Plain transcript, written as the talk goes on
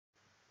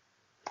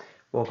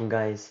Welcome,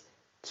 guys,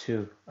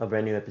 to a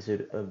brand new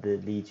episode of the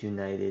Leeds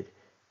United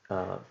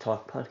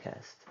Talk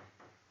podcast.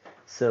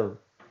 So,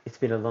 it's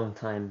been a long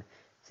time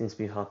since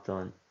we hopped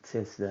on,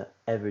 since the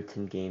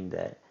Everton game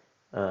that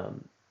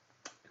um,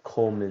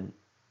 Coleman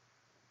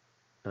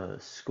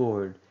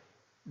scored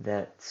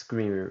that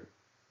screamer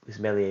because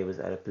Meslier was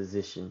out of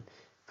position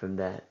from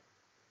that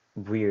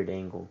weird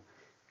angle.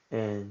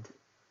 And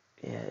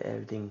yeah,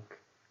 everything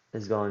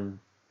has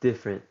gone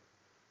different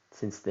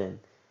since then.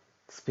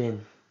 It's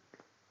been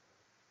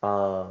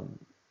um,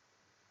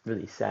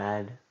 really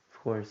sad, of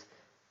course,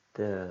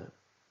 the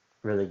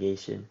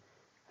relegation,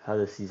 how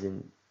the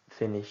season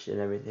finished and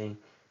everything.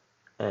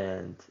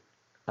 And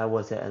I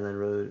was at Ellen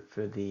Road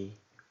for the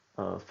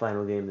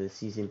final game of the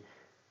season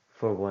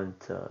for one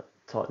to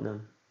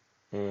Tottenham.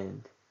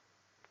 And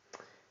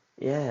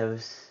yeah, it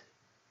was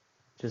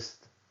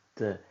just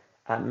the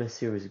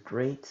atmosphere was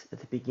great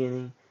at the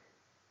beginning.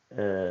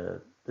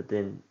 But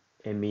then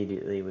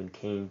immediately when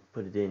Kane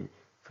put it in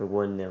for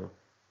 1-0,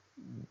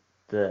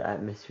 the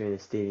atmosphere in the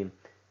stadium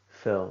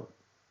fell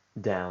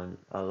down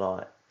a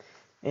lot.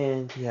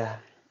 And yeah,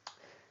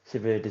 it's a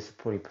very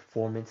disappointing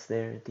performance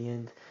there at the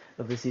end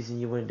of the season.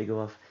 You wanted to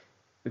go off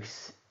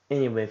because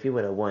anyway, if you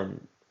would have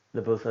won,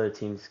 the both other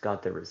teams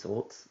got their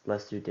results.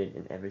 Leicester did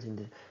and Everton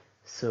did,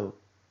 so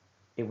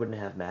it wouldn't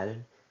have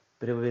mattered.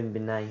 But it would have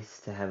been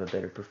nice to have a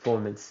better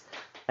performance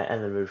at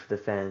Ellen Road for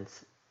the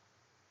fans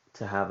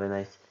to have a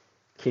nice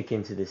kick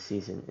into this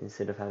season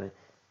instead of having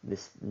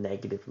this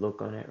negative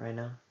look on it right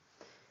now.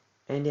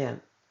 And yeah,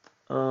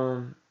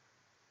 um,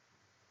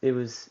 it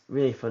was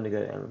really fun to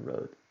go to Ellen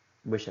Road.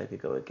 Wish I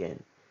could go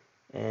again.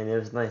 And it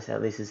was nice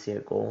at least to see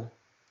a goal.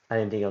 I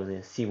didn't think I was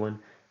going to see one.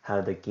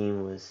 How the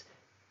game was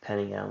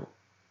panning out,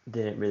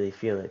 didn't really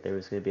feel like there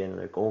was going to be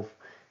another goal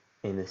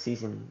in the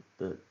season.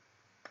 But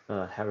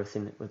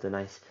Harrison with a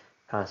nice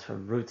pass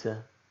from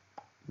Ruta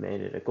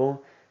made it a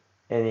goal.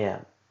 And yeah,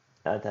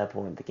 at that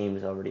point the game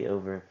was already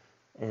over.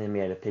 And then we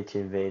had a pitch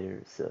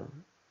invader. So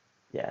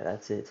yeah,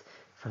 that's it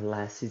for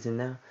last season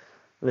now.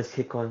 Let's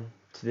kick on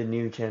to the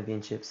new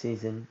championship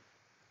season.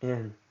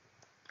 And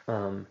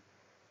um,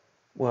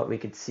 what we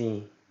could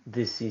see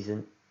this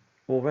season.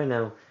 Well, right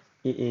now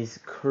it is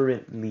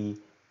currently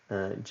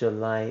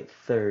July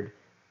 3rd,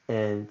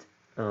 and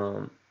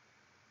um,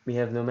 we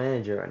have no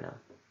manager right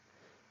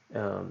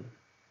now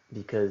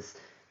because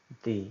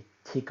the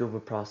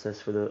takeover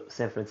process for the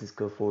San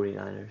Francisco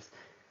 49ers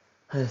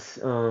has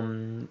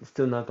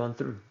still not gone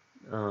through.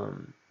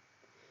 Um,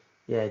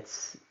 yeah,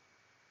 it's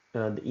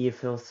the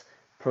EFL's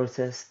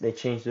process. They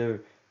changed their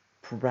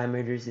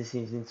parameters this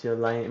season to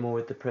align it more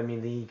with the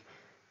Premier League,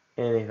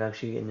 and they've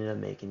actually ended up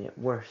making it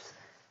worse.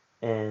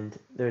 And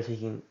they're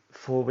taking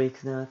 4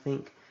 weeks now, I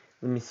think.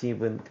 Let me see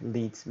when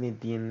Leeds made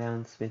the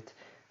announcement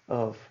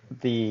of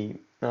the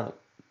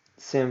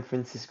San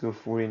Francisco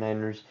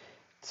 49ers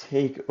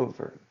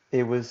takeover.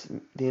 It was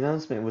the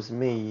announcement was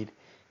made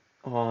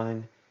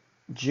on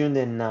June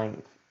the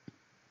 9th.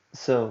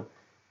 So,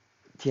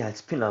 yeah,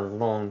 it's been a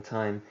long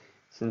time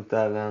since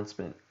that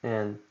announcement,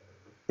 and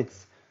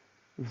it's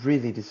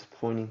really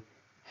disappointing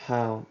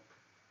how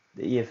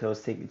the EFL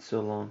is taking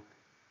so long,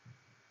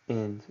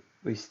 and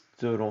we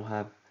still don't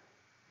have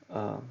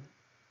um,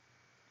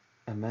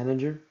 a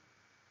manager.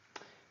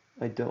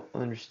 I don't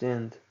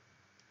understand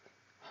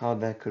how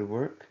that could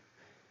work,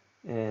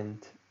 and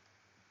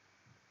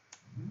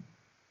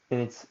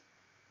it's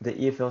the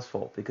EFL's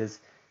fault because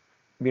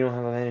we don't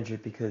have a manager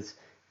because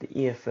the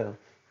EFL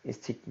is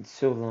taking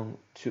so long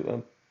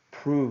to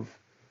approve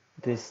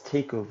this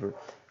takeover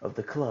of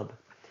the club,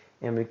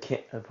 and we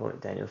can't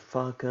appoint Daniel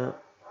Farke,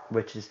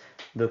 which is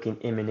looking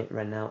imminent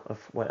right now of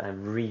what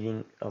I'm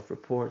reading of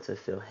reports of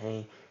Phil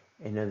Hay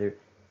and other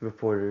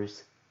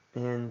reporters,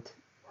 and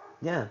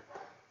yeah,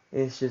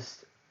 it's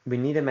just we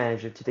need a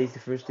manager. Today's the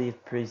first day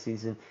of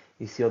preseason.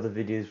 You see all the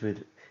videos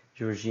with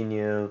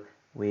Jorginho,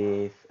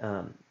 with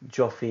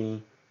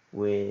Joffy,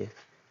 with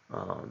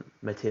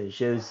Matteo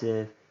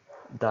Joseph,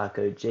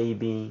 Darko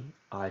JB,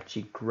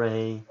 Archie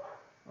Gray,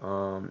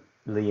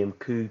 Liam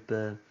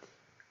Cooper,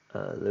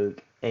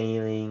 Luke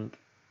Ayling,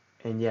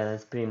 and yeah,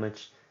 that's pretty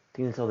much. I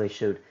think that's all they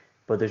showed.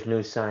 But there's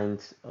no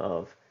signs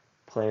of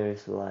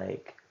players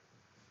like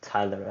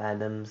Tyler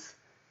Adams,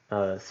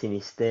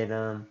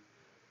 Sinisterra,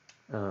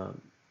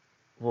 um,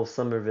 well,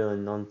 Somerville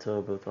and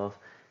Nonto both off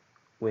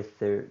with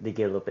they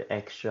get a little bit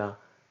extra.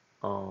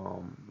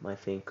 I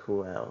think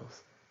who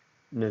else?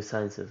 No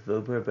signs of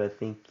Vober, but I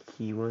think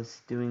he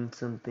was doing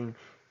something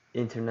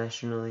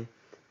internationally.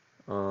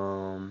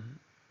 Um,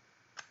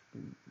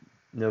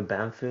 no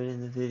Bamford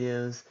in the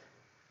videos.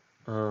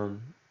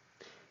 Um,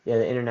 yeah,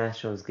 the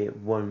internationals get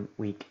 1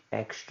 week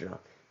extra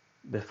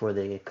before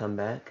they get come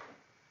back.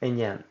 And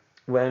yeah,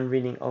 when I'm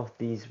reading off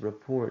these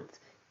reports,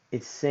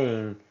 it's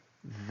saying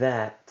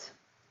that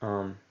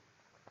um,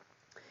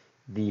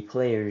 the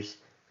players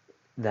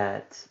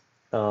that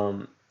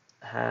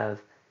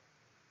have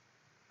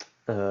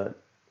uh,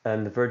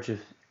 on the verge of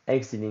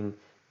exiting,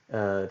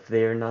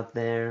 they're not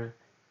there,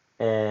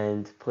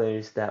 and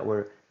players that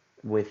were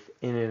with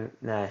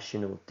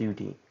international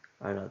duty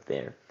are not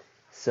there.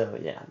 So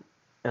yeah,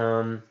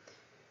 um,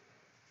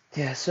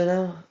 yeah. So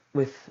now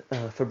with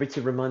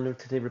Fabrizio Romano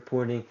today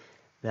reporting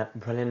that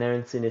Brian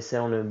Aronson is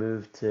set on a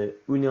move to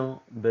Union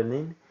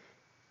Berlin,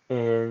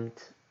 and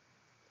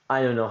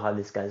I don't know how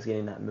this guy's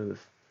getting that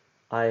move.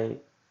 I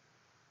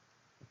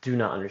do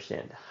not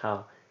understand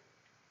how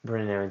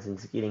Brian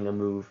Aronson's getting a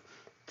move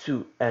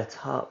to a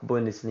top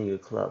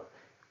Bundesliga club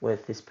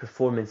with his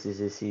performances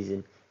this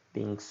season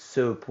being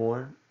so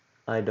poor.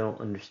 I don't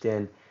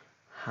understand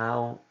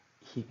how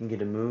he can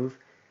get a move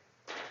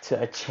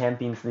to a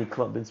Champions League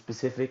club in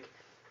specific.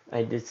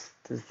 I just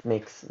this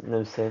makes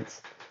no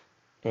sense,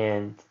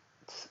 and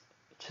it's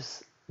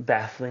just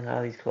baffling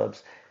how these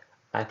clubs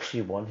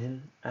actually want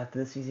him after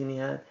the season he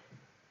had.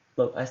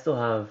 Look, I still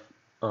have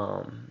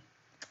um,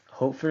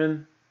 hope for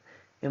him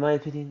in my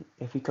opinion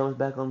if he comes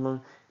back on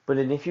loan. But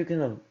then if you're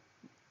gonna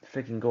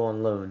freaking go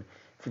on loan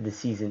for the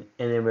season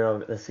and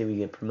then let's say we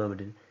get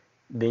promoted,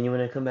 then you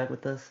wanna come back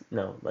with us?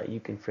 No, like you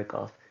can frick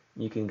off.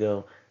 You can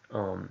go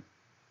um,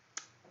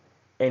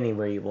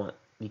 anywhere you want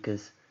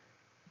because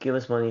give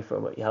us money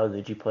for how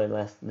did you play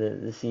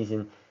the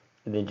season,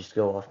 and then just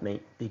go off,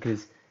 mate.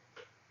 Because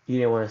you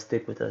didn't want to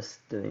stick with us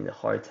during the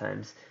hard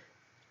times.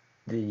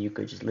 Then you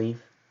could just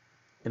leave.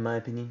 In my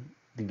opinion,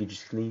 you could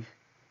just leave.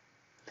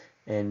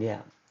 And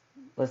yeah,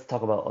 let's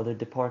talk about other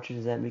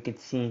departures that we could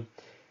see.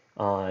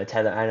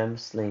 Tyler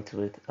Adams linked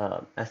with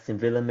Aston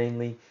Villa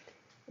mainly,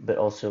 but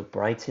also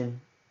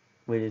Brighton,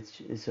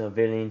 which is a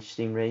very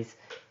interesting race.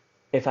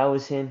 If I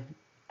was him,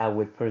 I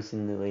would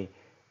personally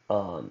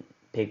um,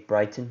 pick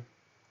Brighton.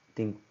 I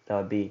think that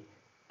would be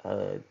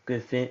a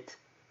good fit,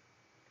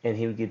 and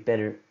he would get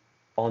better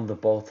on the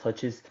ball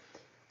touches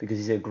because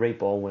he's a great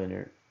ball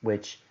winner,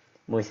 which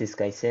Moises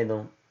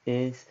Caicedo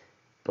is,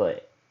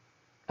 but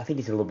I think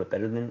he's a little bit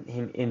better than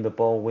him in the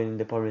ball winning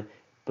department.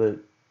 But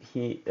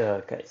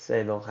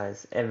Caicedo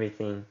has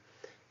everything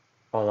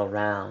all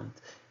around,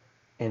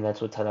 and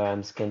that's what Tyler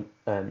Adams can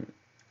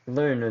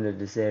learn under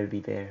De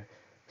Zerbi there.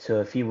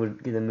 So if he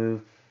would get a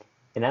move,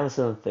 and I was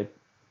selling for,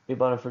 we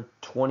bought him for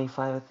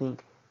 25, I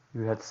think.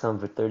 You have to sell him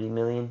for 30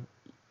 million.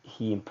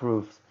 He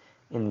improved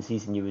in the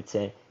season, you would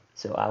say.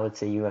 So I would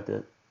say you have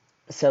to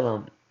sell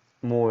him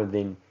more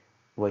than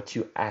what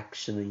you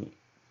actually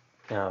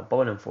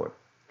bought him for.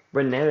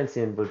 Brendan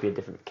Aronson would be a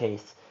different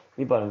case.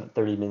 We bought him for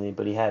 30 million,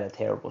 but he had a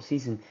terrible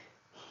season.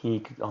 He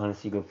could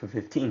honestly go for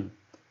 15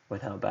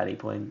 with how bad he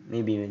played,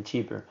 maybe even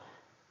cheaper.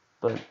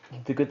 But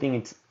the good thing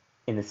it's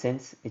in a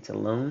sense it's a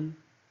loan,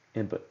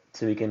 and but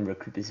so he can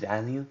recoup his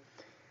value,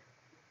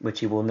 which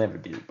he will never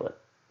do.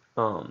 But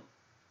um,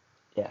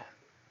 yeah,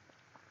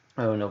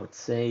 I don't know what to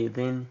say.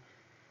 Then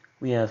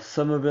we have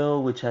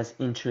Somerville, which has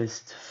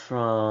interest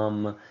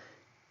from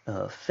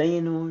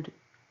Feyenoord.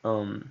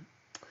 Um,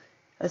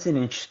 that's an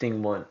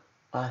interesting one.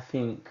 I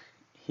think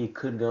he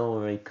could go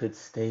or he could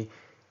stay.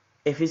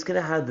 If he's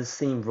gonna have the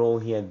same role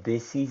he had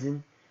this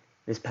season,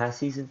 this past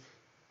season,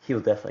 he'll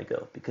definitely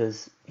go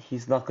because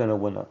he's not gonna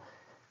win a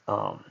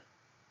um,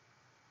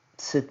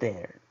 sit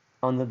there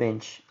on the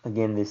bench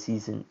again this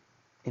season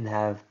and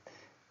have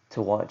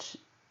to watch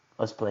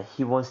us play.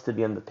 He wants to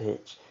be on the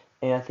pitch,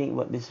 and I think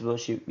what this is what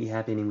should be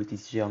happening with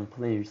these young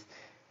players,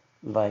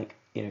 like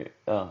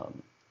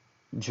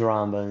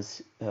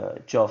Jarambas,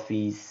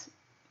 Joffeys,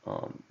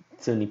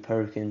 Sonny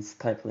Perkins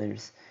type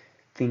players.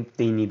 Think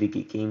they need to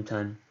get game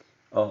time.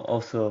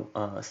 Also,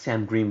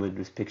 Sam Greenwood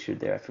was pictured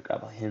there. I forgot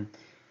about him.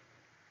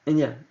 And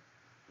yeah,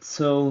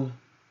 so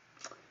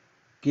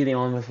getting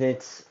on with it,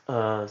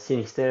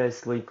 Sinistera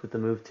is linked with the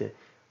move to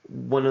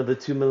one of the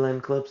two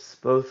Milan clubs,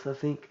 both I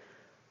think,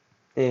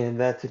 and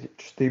that's an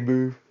interesting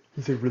move.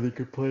 He's a really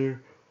good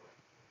player.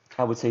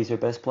 I would say he's their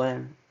best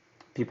player.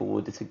 People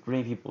would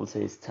disagree. People would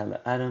say it's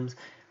Tyler Adams.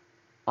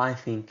 I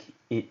think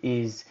it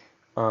is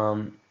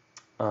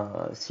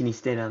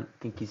Sinistera. I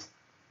think he's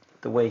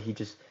the way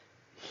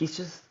he's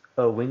just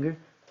a winger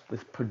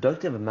with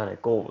productive amount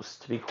of goals.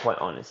 To be quite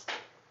honest,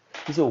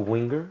 he's a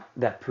winger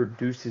that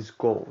produces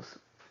goals.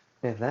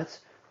 And that's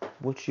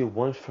what you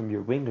want from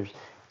your wingers,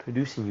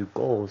 producing you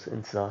goals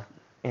and stuff.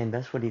 And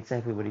that's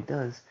exactly what he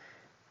does.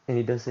 And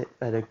he does it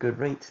at a good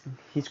rate.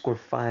 He scored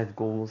 5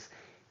 goals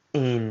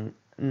in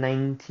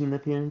 19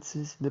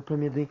 appearances in the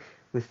Premier League,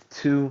 with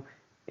 2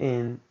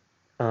 in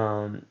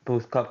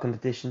both cup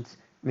competitions.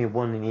 I mean,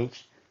 1 in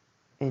each.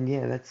 And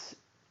yeah, that's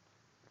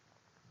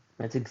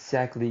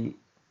exactly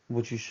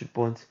what you should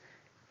want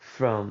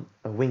from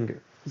a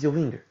winger. He's a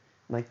winger.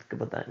 Like, think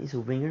about that. He's a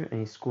winger and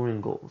he's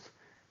scoring goals.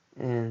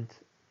 And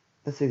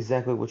that's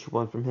exactly what you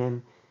want from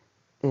him.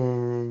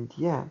 And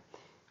yeah,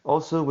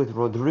 also with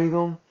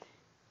Rodrigo,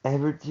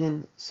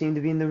 Everton seem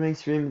to be in the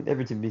race for him.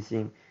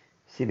 Everton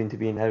seeming to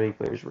be in every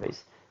player's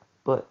race.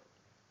 But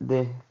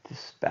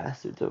this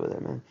bastards over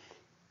there, man.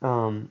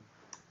 Um,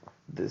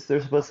 they're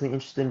supposedly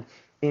interested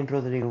in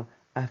Rodrigo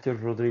after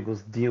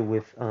Rodrigo's deal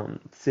with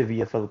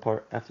Sevilla fell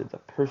apart after the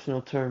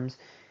personal terms,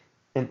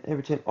 and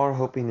Everton are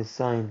hoping to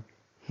sign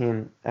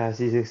him as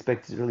he's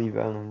expected to leave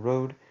Allen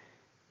Road.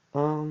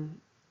 Um,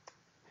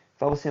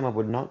 if I was him, I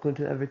would not go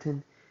to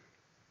Everton.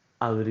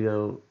 I would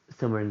go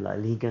somewhere in La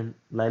Liga.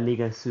 La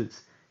Liga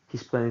suits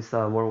his playing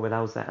style more when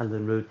I was at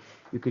Ellen Road,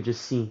 you could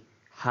just see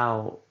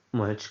how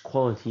much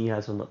quality he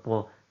has on the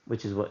ball,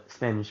 which is what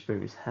Spanish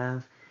players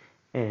have,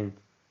 and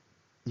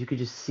you could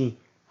just see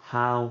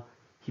how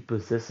he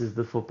possesses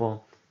the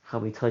football, how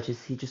he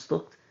touches. He just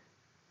looked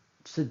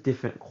just a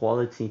different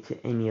quality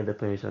to any of the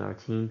players on our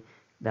team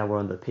that were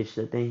on the pitch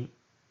that day.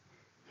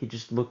 He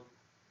just looked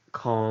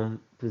calm,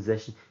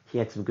 possession. He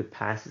had some good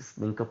passes,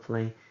 link up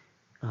play.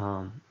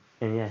 Um,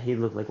 and yeah, he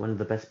looked like one of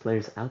the best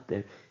players out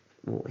there.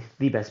 Well,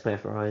 the best player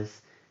for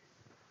us.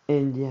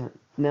 And yeah,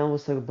 now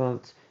let's talk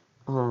about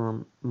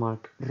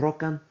Marc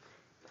Roca.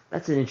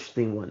 That's an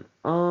interesting one.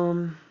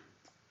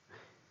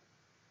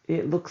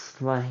 It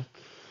looks like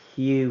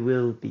he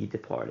will be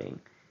departing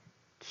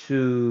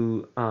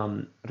to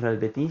Real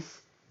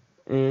Betis,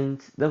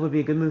 and that would be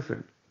a good move for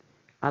him.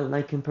 I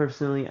like him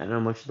personally. I know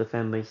much of the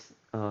fan base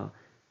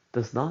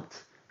does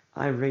not.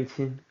 I rate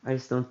him. I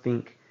just don't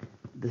think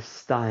the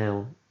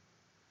style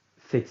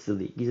fits the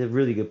league. He's a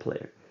really good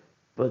player,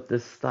 but the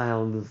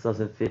style just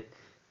doesn't fit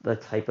the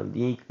type of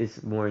league.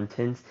 It's more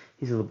intense.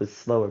 He's a little bit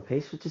slower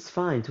pace, which is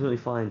fine, totally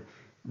fine.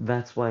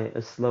 That's why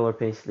a slower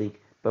pace league,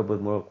 but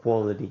with more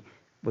quality,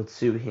 would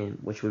suit him,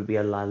 which would be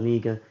a La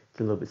Liga. It's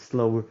a little bit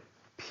slower,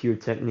 pure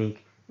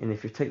technique, and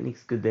if your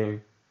technique's good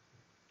there,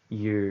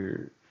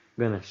 you're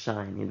gonna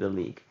shine in the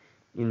league,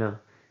 you know.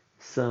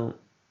 So,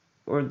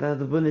 or the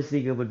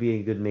Bundesliga would be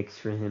a good mix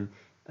for him.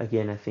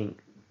 Again, I think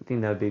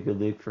that would be a good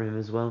league for him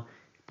as well,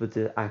 but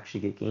to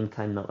actually get game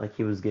time, not like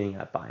he was getting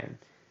at Bayern.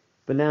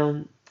 But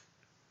now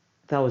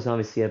that was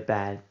obviously a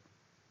bad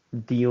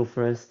deal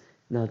for us,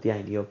 not the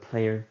ideal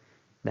player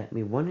that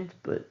we wanted,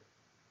 but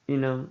you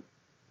know,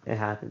 it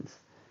happens.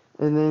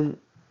 And then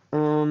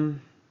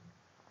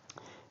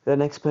the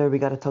next player we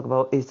got to talk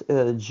about is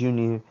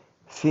Junior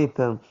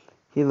Firpo.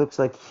 He looks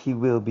like he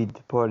will be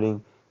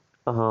departing.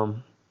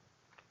 Um,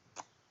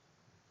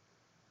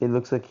 it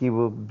looks like he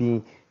will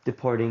be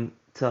departing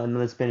to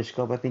another Spanish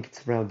club. I think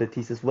it's Real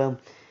Betis as well.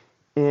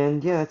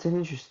 And yeah, it's an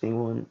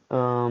interesting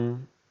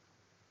one.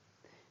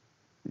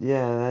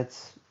 Yeah,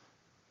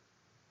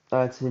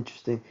 that's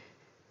interesting.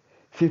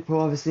 Firpo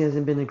obviously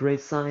hasn't been a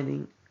great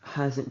signing.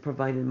 Hasn't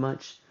provided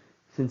much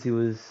since he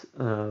was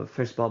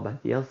first bought by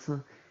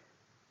Bielsa.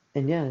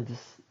 And yeah,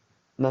 just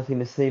nothing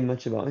to say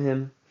much about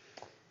him.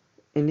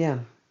 And yeah,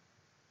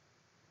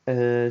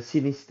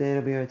 Sidney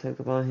Stata, we already talked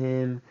about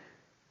him.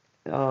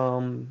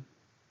 Um,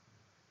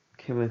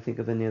 can't really think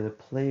of any other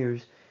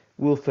players.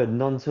 Wilfred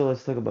Nonso,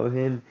 let's talk about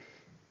him.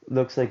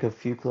 Looks like a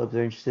few clubs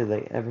are interested,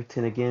 like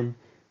Everton again.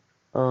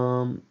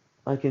 Um,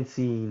 I can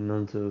see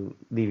Nonso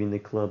leaving the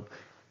club.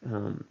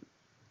 Um,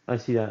 I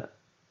see that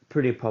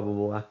pretty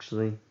probable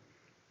actually.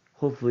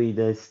 Hopefully he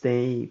does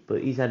stay,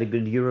 but he's had a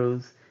good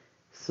Euros,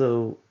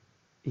 so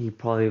he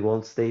probably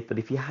won't stay. But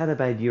if he had a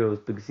bad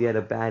Euros because he had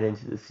a bad end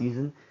to the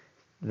season,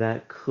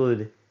 that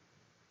could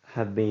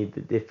have made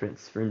the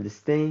difference for him to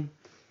stay.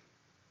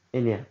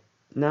 And yeah,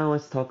 now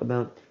let's talk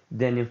about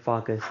Daniel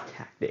Farke's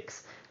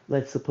tactics.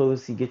 Let's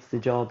suppose he gets the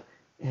job,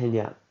 and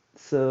yeah,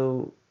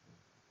 so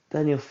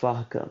Daniel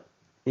Farke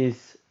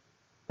is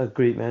a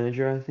great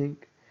manager, I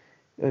think.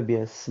 It would be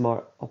a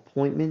smart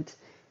appointment.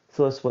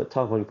 So let's talk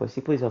about he plays.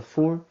 He plays a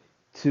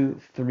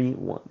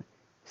 4-2-3-1.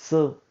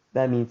 So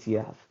that means you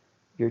have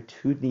your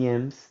two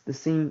DMs, the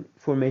same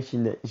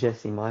formation that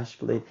Jesse Marsch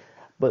played,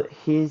 but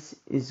his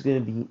is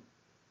going to be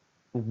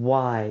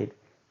wide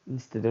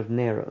instead of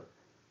narrow.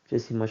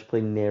 Jesse Marsch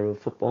played narrow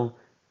football,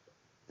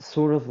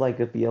 sort of like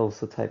a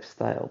Bielsa type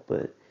style,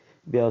 but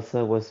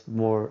Bielsa was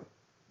more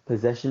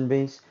possession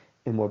based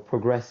and more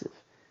progressive.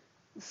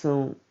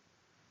 So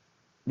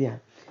yeah,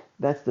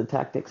 that's the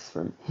tactics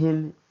from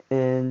him,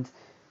 and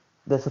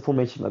that's the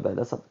formation. My bad.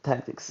 That's not the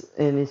tactics,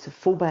 and his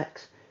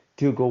fullbacks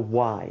do go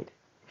wide.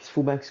 His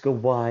fullbacks go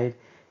wide,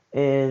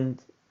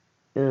 and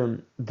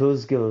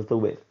those give us the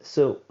width.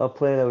 So a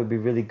player that would be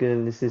really good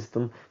in the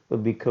system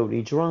would be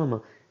Cody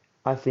Drama.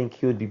 I think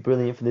he would be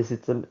brilliant for the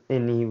system,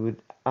 and he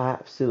would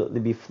absolutely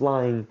be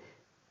flying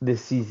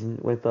this season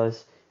with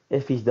us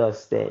if he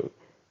does stay.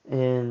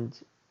 And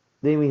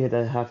then we would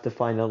have to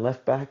find a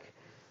left back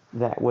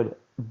that would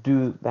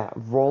do that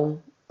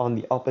role on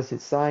the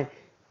opposite side.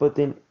 But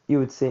then you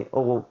would say,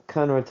 oh, well,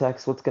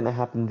 counterattacks, what's going to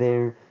happen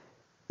there?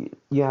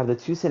 You have the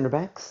two center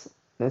backs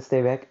that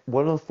stay back.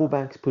 One of the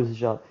fullbacks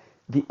pushes up.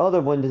 The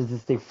other one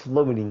does stay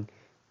floating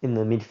in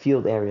the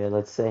midfield area,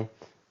 let's say.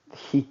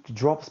 He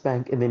drops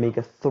back and they make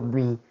a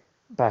three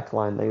back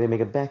line. Like they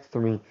make a back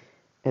three,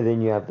 and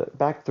then you have the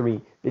back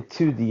three, the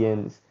two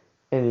DMs,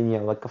 and then you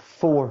have like a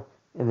four,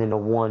 and then a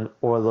one,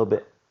 or a little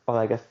bit, or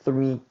like a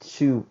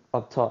 3-2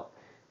 up top,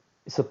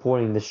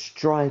 supporting the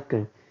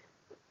striker.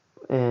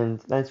 And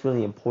that's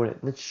really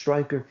important. The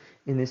striker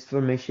in this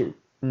formation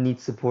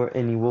needs support,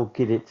 and he will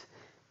get it.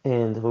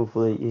 And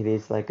hopefully, it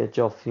is like a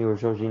Joffrey or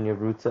Jorginho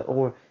Ruta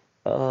or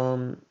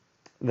um,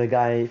 the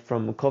guy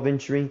from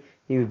Coventry.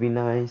 He would be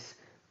nice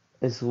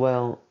as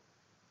well.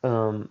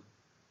 Um,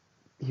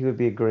 he would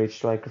be a great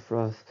striker for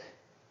us.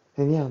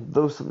 And yeah,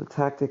 those are the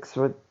tactics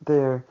right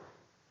there.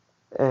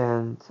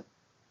 And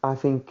I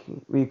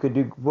think we could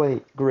do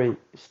great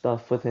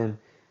stuff with him.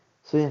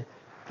 So yeah,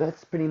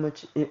 that's pretty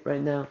much it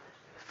right now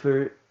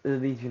for the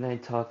Leeds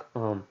United Talk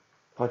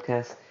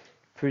podcast.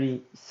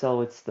 Pretty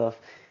solid stuff.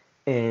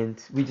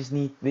 And we just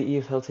need the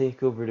EFL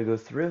takeover to go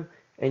through.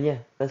 And yeah,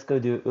 let's go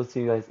do it. We'll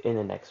see you guys in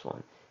the next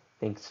one.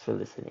 Thanks for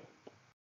listening.